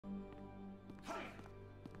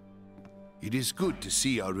It is good to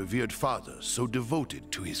see our revered father so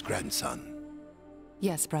devoted to his grandson.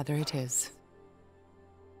 Yes, brother, it is.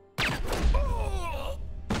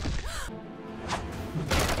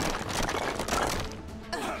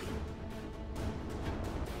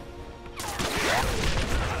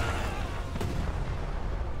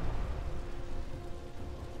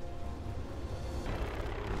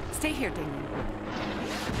 Stay here, Damien.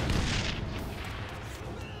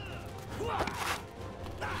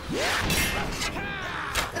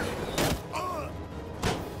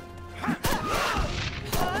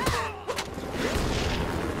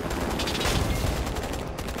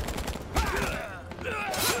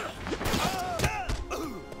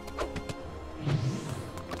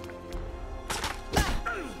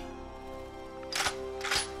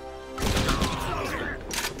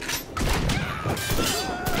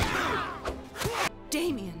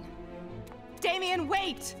 Damien,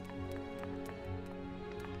 wait!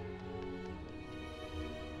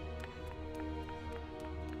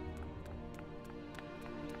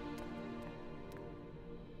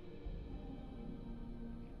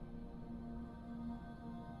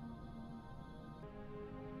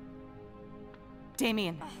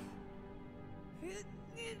 Damien.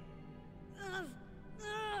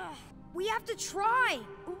 We have to try!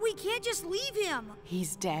 We can't just leave him!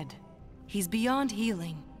 He's dead. He's beyond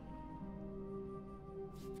healing.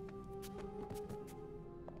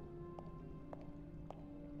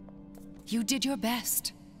 You did your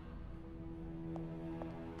best.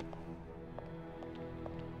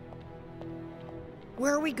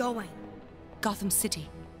 Where are we going? Gotham City.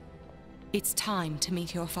 It's time to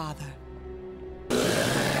meet your father.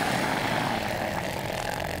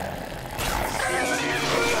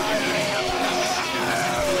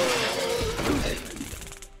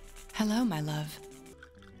 Hello, my love.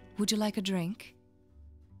 Would you like a drink?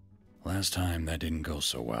 Last time, that didn't go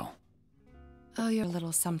so well. Oh, you're a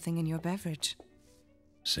little something in your beverage.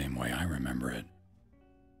 Same way I remember it.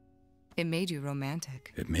 It made you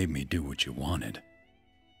romantic. It made me do what you wanted.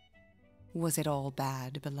 Was it all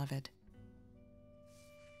bad, beloved?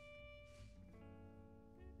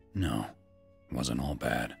 No, it wasn't all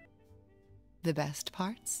bad. The best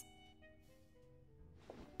parts?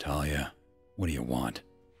 Talia, what do you want?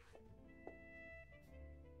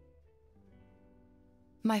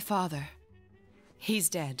 My father. He's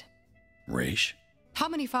dead. Raish? How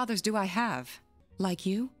many fathers do I have? Like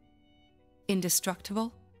you?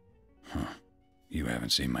 Indestructible? Huh. You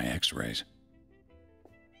haven't seen my x-rays.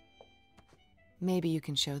 Maybe you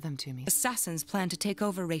can show them to me. Assassins plan to take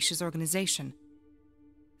over Raish's organization.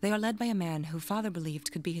 They are led by a man who father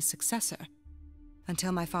believed could be his successor,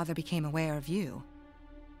 until my father became aware of you.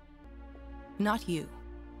 Not you.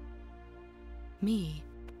 Me.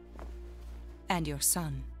 And your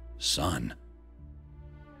son. Son?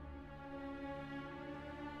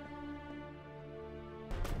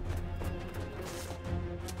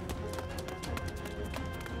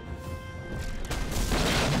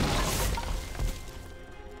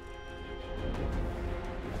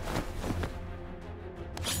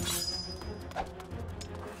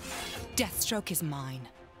 Deathstroke is mine.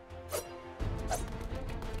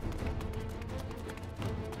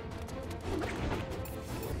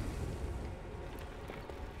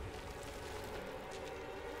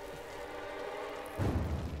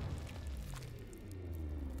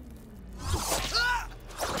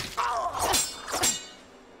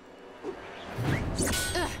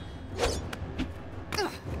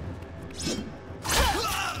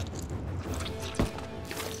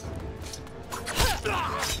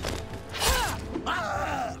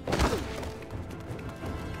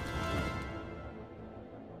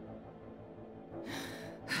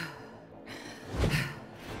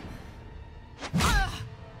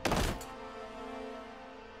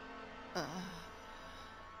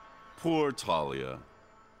 Poor Talia.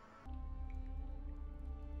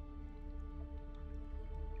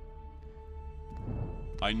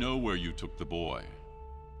 I know where you took the boy.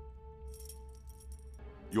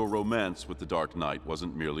 Your romance with the Dark Knight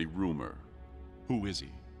wasn't merely rumor. Who is he?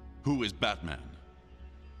 Who is Batman?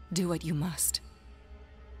 Do what you must.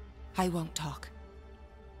 I won't talk.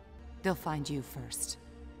 They'll find you first.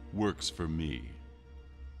 Works for me.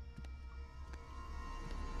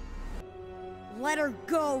 Let her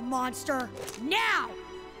go, monster! Now!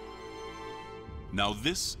 Now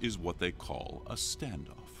this is what they call a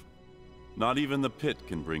standoff. Not even the pit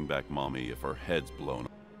can bring back Mommy if her head's blown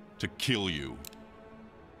up. To kill you.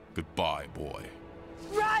 Goodbye, boy.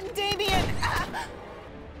 Run, Damien!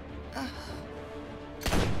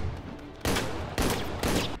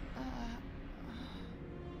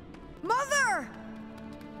 Mother!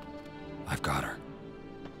 I've got her.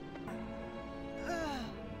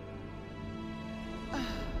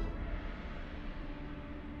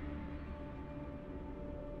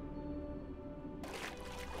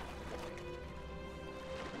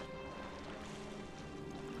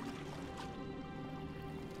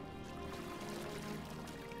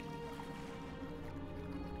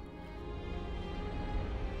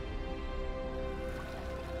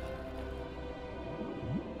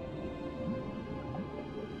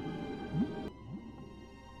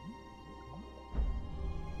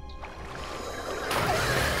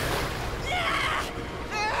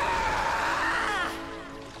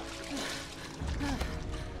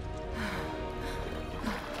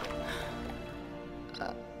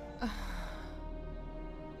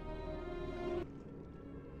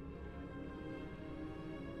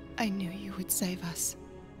 I knew you would save us.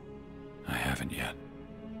 I haven't yet.